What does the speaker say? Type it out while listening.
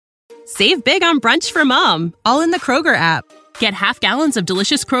Save big on brunch for mom, all in the Kroger app. Get half gallons of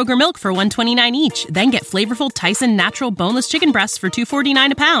delicious Kroger milk for $1.29 each. Then get flavorful Tyson natural boneless chicken breasts for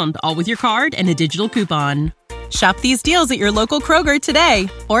 $2.49 a pound, all with your card and a digital coupon. Shop these deals at your local Kroger today,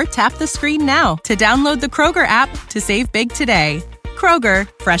 or tap the screen now to download the Kroger app to save big today. Kroger,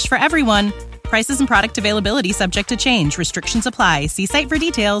 fresh for everyone. Prices and product availability subject to change. Restrictions apply. See site for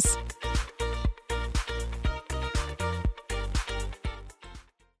details.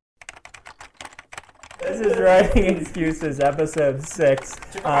 This is Writing Excuses, episode 6.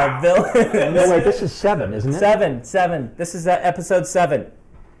 Villains. No, wait, this is 7, isn't it? 7. This is episode 7.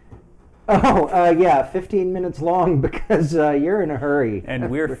 Oh, yeah, 15 minutes long because you're in a hurry.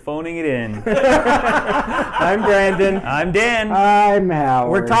 And we're phoning it in. I'm Brandon. I'm Dan. I'm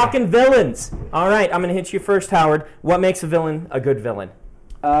Howard. We're talking villains. All right, I'm going to hit you first, Howard. What makes a villain a good villain?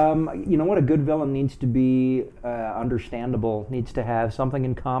 You know what? A good villain needs to be understandable, needs to have something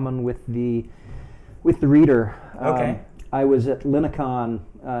in common with the reader. Okay. I was at Linicon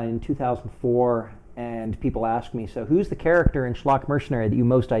in 2004, and people asked me, so who's the character in Schlock Mercenary that you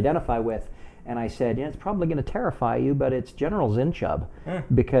most identify with? And I said, yeah, it's probably going to terrify you, but it's General Zinchub.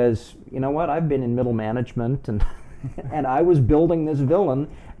 Because, you know what, I've been in middle management, and and I was building this villain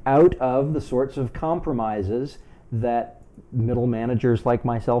out of the sorts of compromises that middle managers like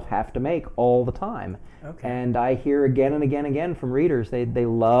myself have to make all the time. Okay. And I hear again and again and again from readers, they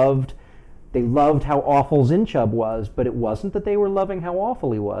loved how awful Zinchub was, but it wasn't that they were loving how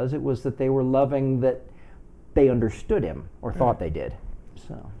awful he was. It was that they were loving that they understood him or thought they did.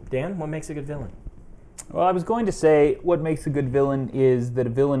 So, Dan, what makes a good villain? Well, I was going to say what makes a good villain is that a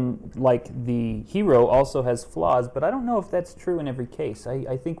villain, like the hero, also has flaws, but I don't know if that's true in every case.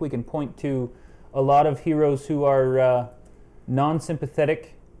 I think we can point to a lot of heroes who are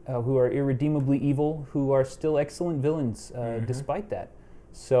non-sympathetic, who are irredeemably evil, who are still excellent villains despite that.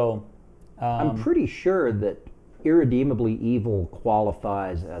 So I'm pretty sure that irredeemably evil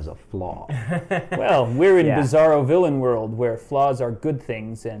qualifies as a flaw. well, we're in Yeah. bizarro villain world where flaws are good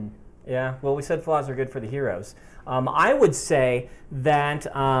things, and Yeah, well, we said flaws are good for the heroes. I would say that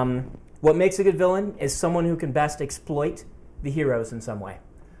what makes a good villain is someone who can best exploit the heroes in some way.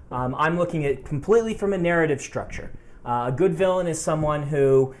 I'm looking at it completely from a narrative structure. A good villain is someone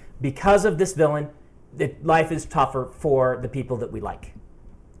who, because of this villain, life is tougher for the people that we like.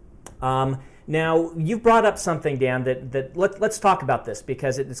 Now, you've brought up something, Dan, that let's talk about this,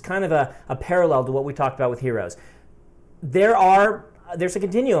 because it's kind of a parallel to what we talked about with heroes. There's a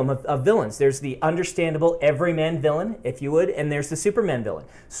continuum of villains. There's the understandable everyman villain, if you would, and there's the Superman villain.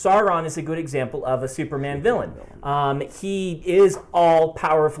 Sauron is a good example of a Superman villain. He is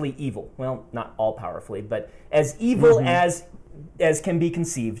all-powerfully evil. Well, not all-powerfully, but as evil as can be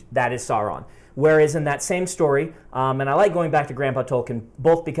conceived, that is Sauron. Whereas in that same story, and I like going back to Grandpa Tolkien,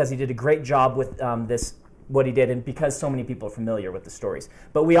 both because he did a great job with what he did, and because so many people are familiar with the stories.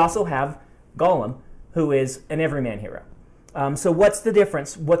 But we also have Gollum, who is an everyman hero. So what's the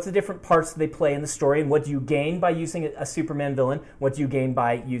difference? What's the different parts that they play in the story, and what do you gain by using a Superman villain? What do you gain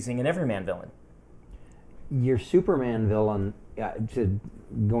by using an everyman villain? Your Superman villain,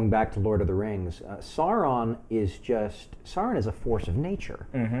 going back to Lord of the Rings, Sauron is a force of nature.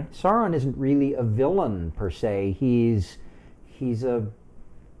 Sauron isn't really a villain per se. He's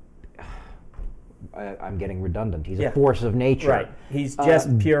I'm getting redundant. He's a force of nature. Right. He's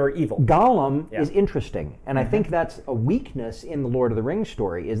just pure evil. Gollum is interesting, and I think that's a weakness in the Lord of the Rings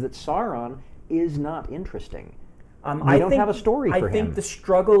story, is that Sauron is not interesting. I don't have a story for him. I think the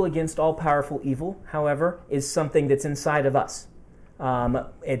struggle against all-powerful evil, however, is something that's inside of us.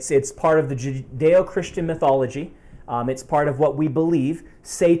 It's part of the Judeo-Christian mythology. It's part of what we believe.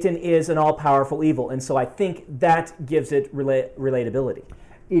 Satan is an all-powerful evil, and so I think that gives it relatability.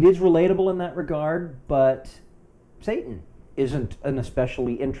 It is relatable in that regard, but Satan isn't an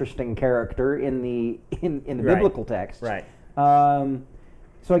especially interesting character in the biblical text. Right.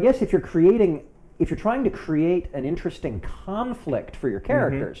 So I guess if you're trying to create an interesting conflict for your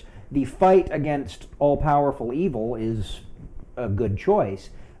characters, the fight against all-powerful evil is a good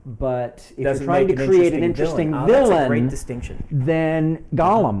choice. But if you're trying to create an interesting villain, that's a great distinction. Then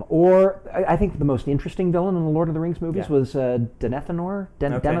Gollum, or I think the most interesting villain in the Lord of the Rings movies was Denethor.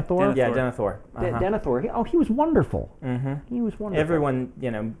 Denethor. Yeah, Denethor. Denethor. He was wonderful. He was wonderful. Everyone,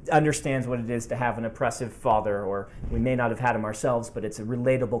 understands what it is to have an oppressive father, or we may not have had him ourselves, but it's a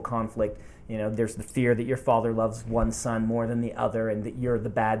relatable conflict. There's the fear that your father loves one son more than the other, and that you're the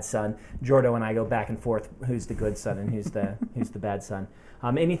bad son. Jordo and I go back and forth: who's the good son and who's the bad son.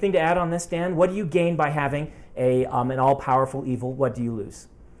 Anything to add on this, Dan? What do you gain by having an all-powerful evil? What do you lose?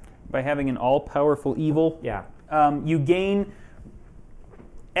 By having an all-powerful evil, Yeah. You gain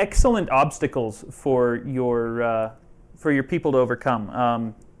excellent obstacles for your people to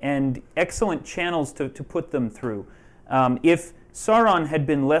overcome, and excellent channels to put them through. If Sauron had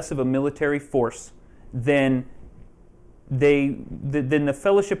been less of a military force, then the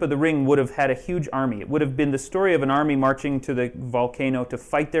Fellowship of the Ring would have had a huge army. It would have been the story of an army marching to the volcano to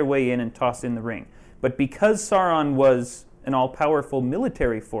fight their way in and toss in the ring. But because Sauron was an all-powerful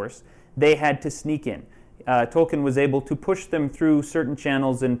military force, they had to sneak in. Tolkien was able to push them through certain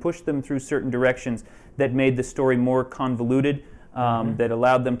channels and push them through certain directions that made the story more convoluted, that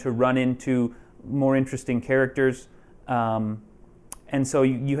allowed them to run into more interesting characters. And so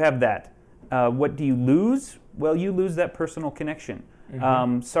you have that. What do you lose? Well, you lose that personal connection.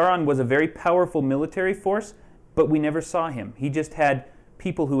 Sauron was a very powerful military force, but we never saw him. He just had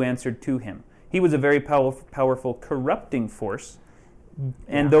people who answered to him. He was a very powerful corrupting force,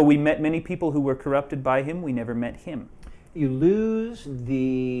 and though we met many people who were corrupted by him, we never met him. You lose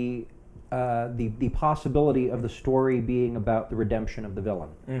the possibility of the story being about the redemption of the villain.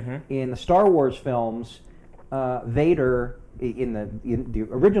 In the Star Wars films, Vader, in the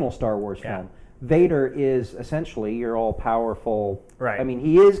original Star Wars film, Vader is essentially your all-powerful... Right. I mean,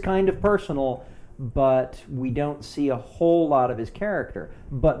 he is kind of personal, but we don't see a whole lot of his character.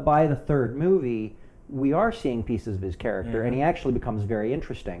 But by the third movie, we are seeing pieces of his character, and he actually becomes very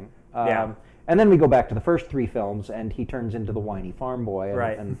interesting. And then we go back to the first three films, and he turns into the whiny farm boy.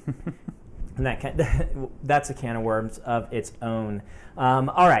 And that's a can of worms of its own.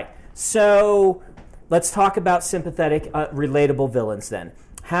 All right, so let's talk about sympathetic, relatable villains then.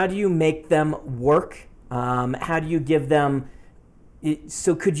 How do you make them work? How do you give them...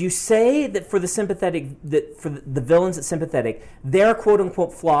 So could you say that for the villains that's sympathetic, their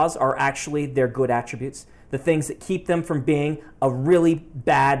quote-unquote flaws are actually their good attributes? The things that keep them from being a really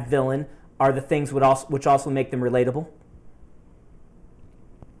bad villain are the things which also make them relatable?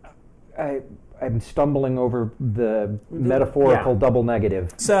 I'm stumbling over the metaphorical double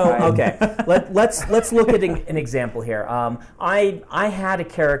negative. So, okay, let's look at an example here. I had a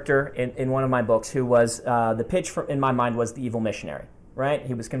character in one of my books who was, the pitch in my mind was the evil missionary, right?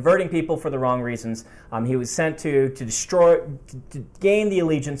 He was converting people for the wrong reasons. He was sent to destroy, to gain the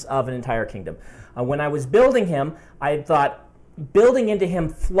allegiance of an entire kingdom. When I was building him, I thought building into him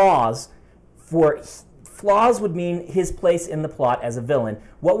flaws would mean his place in the plot as a villain.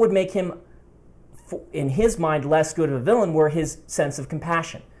 What would make him, in his mind, less good of a villain were his sense of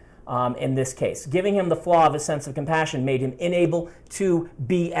compassion. In this case, giving him the flaw of a sense of compassion made him unable to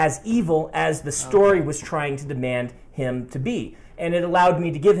be as evil as the story was trying to demand him to be. And it allowed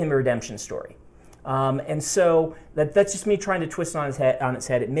me to give him a redemption story. And so that's just me trying to twist on its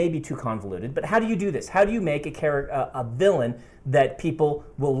head. It may be too convoluted, but how do you do this? How do you make a villain that people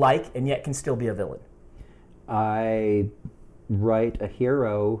will like and yet can still be a villain? I write a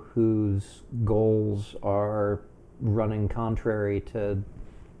hero whose goals are running contrary to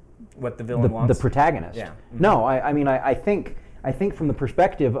what the villain wants. The protagonist. Yeah. Mm-hmm. No, I think from the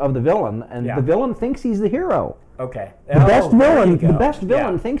perspective of the villain, and the villain thinks he's the hero. Okay. The best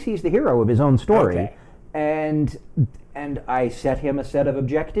villain thinks he's the hero of his own story. Okay. And I set him a set of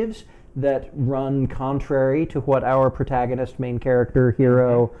objectives that run contrary to what our protagonist, main character,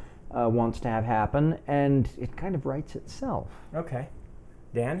 hero wants to have happen, and it kind of writes itself. Okay.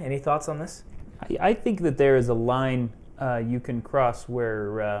 Dan, any thoughts on this? I think that there is a line you can cross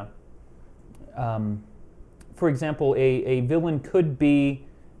where, for example, a villain could be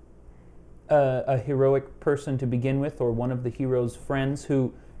a heroic person to begin with, or one of the hero's friends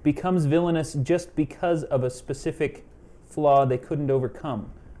who becomes villainous just because of a specific flaw they couldn't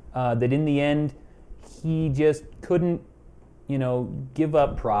overcome. That in the end, he just couldn't, give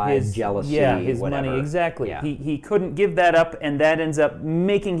up pride, jealousy, his whatever. money. Exactly. Yeah. He couldn't give that up, and that ends up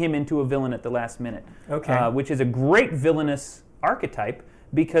making him into a villain at the last minute. Okay. Which is a great villainous archetype,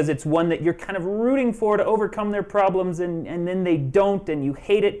 because it's one that you're kind of rooting for to overcome their problems, and then they don't, and you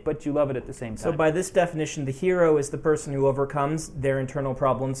hate it, but you love it at the same time. So by this definition, the hero is the person who overcomes their internal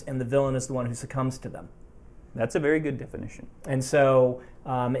problems, and the villain is the one who succumbs to them. That's a very good definition. And so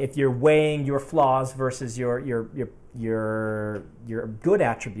if you're weighing your flaws versus your good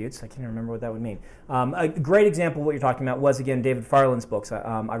attributes, I can't remember what that would mean. A great example of what you're talking about was, again, David Farland's books.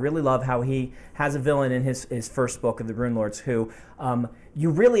 I really love how he has a villain in his first book of the Rune Lords who you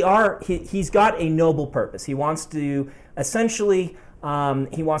really are, he's got a noble purpose. He wants to essentially,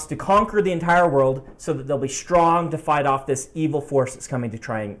 he wants to conquer the entire world so that they'll be strong to fight off this evil force that's coming to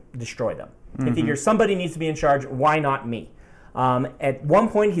try and destroy them. Mm-hmm. He figures somebody needs to be in charge, why not me? At one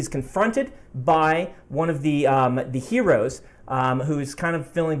point, he's confronted by one of the heroes, who's kind of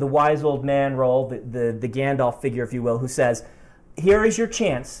filling the wise old man role, the Gandalf figure, if you will, who says, here is your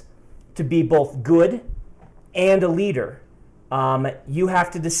chance to be both good and a leader. You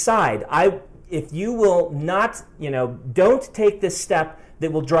have to decide. If you will not, don't take this step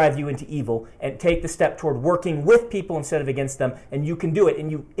that will drive you into evil, and take the step toward working with people instead of against them, and you can do it.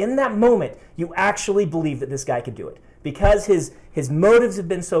 And in that moment, you actually believe that this guy could do it because his motives have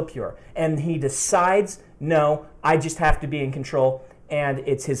been so pure, and he decides, no, I just have to be in control, and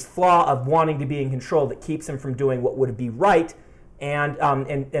it's his flaw of wanting to be in control that keeps him from doing what would be right, and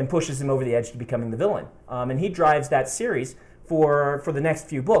pushes him over the edge to becoming the villain. And he drives that series for the next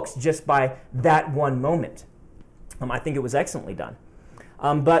few books just by that one moment. I think it was excellently done.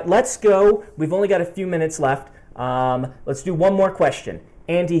 But let's go. We've only got a few minutes left. Let's do one more question.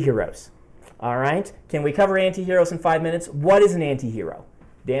 Anti-heroes. All right? Can we cover anti-heroes in 5 minutes? What is an anti-hero?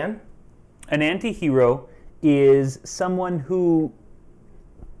 Dan? An anti-hero is someone who...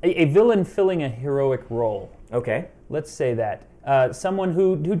 a villain filling a heroic role. Okay. Let's say that. Someone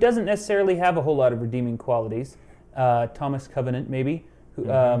who doesn't necessarily have a whole lot of redeeming qualities. Thomas Covenant, maybe.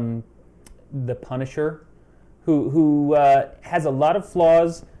 The Punisher. Who has a lot of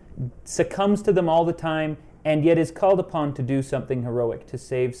flaws, succumbs to them all the time, and yet is called upon to do something heroic, to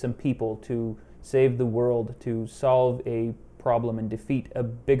save some people, to save the world, to solve a problem and defeat a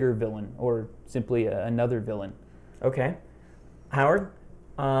bigger villain, or simply another villain. Okay. Howard,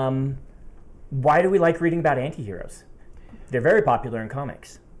 why do we like reading about anti-heroes? They're very popular in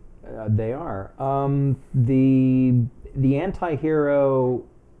comics. They are. The anti-hero...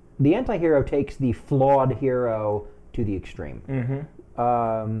 The anti-hero takes the flawed hero to the extreme.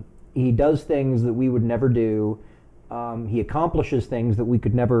 He does things that we would never do. He accomplishes things that we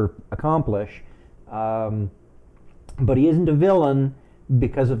could never accomplish. But he isn't a villain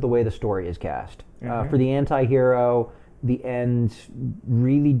because of the way the story is cast. For the anti-hero, the end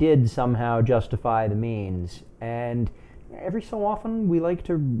really did somehow justify the means. And every so often, we like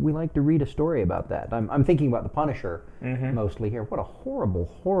to read a story about that. I'm thinking about the Punisher mostly here. What a horrible,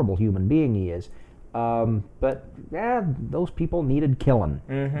 horrible human being he is. But those people needed killing.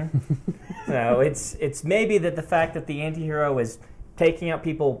 So it's maybe that the fact that the anti-hero is taking out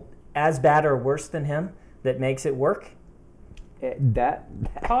people as bad or worse than him that makes it work.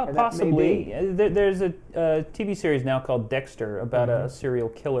 Possibly. There's a TV series now called Dexter about a serial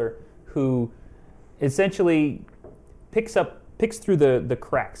killer who essentially picks through the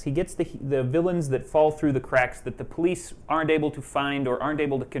cracks. He gets the villains that fall through the cracks that the police aren't able to find or aren't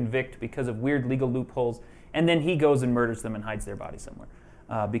able to convict because of weird legal loopholes, and then he goes and murders them and hides their body somewhere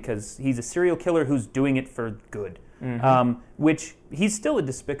because he's a serial killer who's doing it for good, which he's still a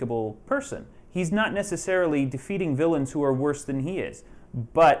despicable person. He's not necessarily defeating villains who are worse than he is,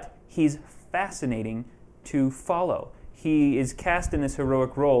 but he's fascinating to follow. He is cast in this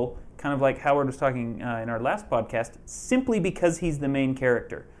heroic role, kind of like Howard was talking in our last podcast, simply because he's the main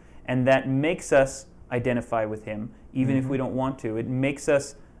character. And that makes us identify with him, even if we don't want to. It makes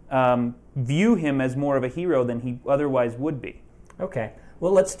us view him as more of a hero than he otherwise would be. Okay.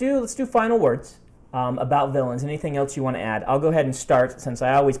 Well, let's do final words about villains. Anything else you want to add? I'll go ahead and start, since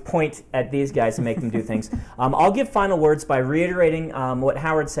I always point at these guys and make them do things. I'll give final words by reiterating what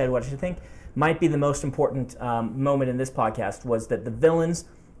Howard said, what I think might be the most important moment in this podcast, was that the villains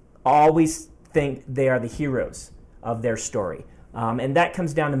always think they are the heroes of their story. And that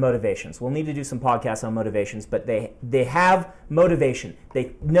comes down to motivations. We'll need to do some podcasts on motivations, but they have motivation.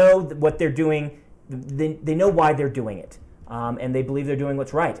 They know what they're doing. They know why they're doing it. And they believe they're doing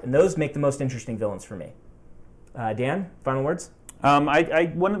what's right. And those make the most interesting villains for me. Dan, final words? One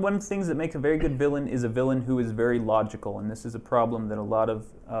of the things that makes a very good villain is a villain who is very logical, and this is a problem that a lot of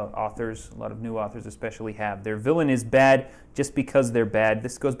authors, a lot of new authors especially, have. Their villain is bad just because they're bad.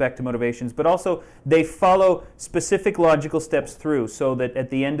 This goes back to motivations, but also they follow specific logical steps through, so that at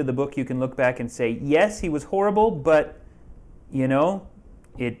the end of the book you can look back and say, yes, he was horrible, but,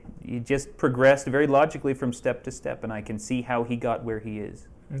 it just progressed very logically from step to step, and I can see how he got where he is.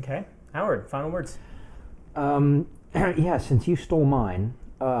 Okay. Howard, final words? Yeah, since you stole mine,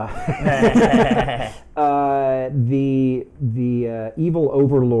 the evil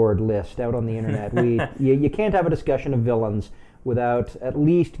overlord list out on the internet. You can't have a discussion of villains without at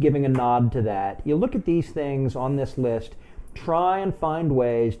least giving a nod to that. You look at these things on this list, try and find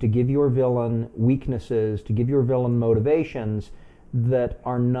ways to give your villain weaknesses, to give your villain motivations that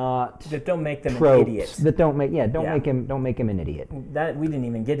are not that don't make them tropes, an idiot. That don't make him an idiot. That we didn't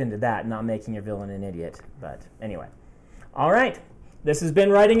even get into that, not making your villain an idiot. But anyway. All right. This has been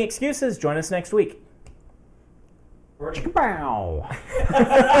Writing Excuses. Join us next week. Bow.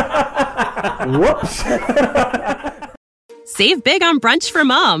 Whoops. Save big on brunch for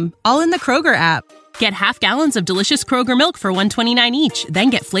mom, all in the Kroger app. Get half gallons of delicious Kroger milk for $1.29 each. Then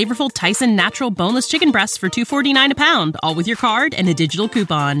get flavorful Tyson natural boneless chicken breasts for $2.49 a pound, all with your card and a digital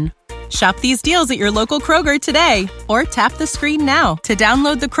coupon. Shop these deals at your local Kroger today, or tap the screen now to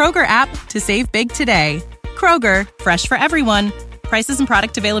download the Kroger app to save big today. Kroger, fresh for everyone. Prices and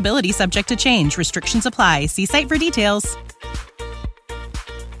product availability subject to change. Restrictions apply. See site for details.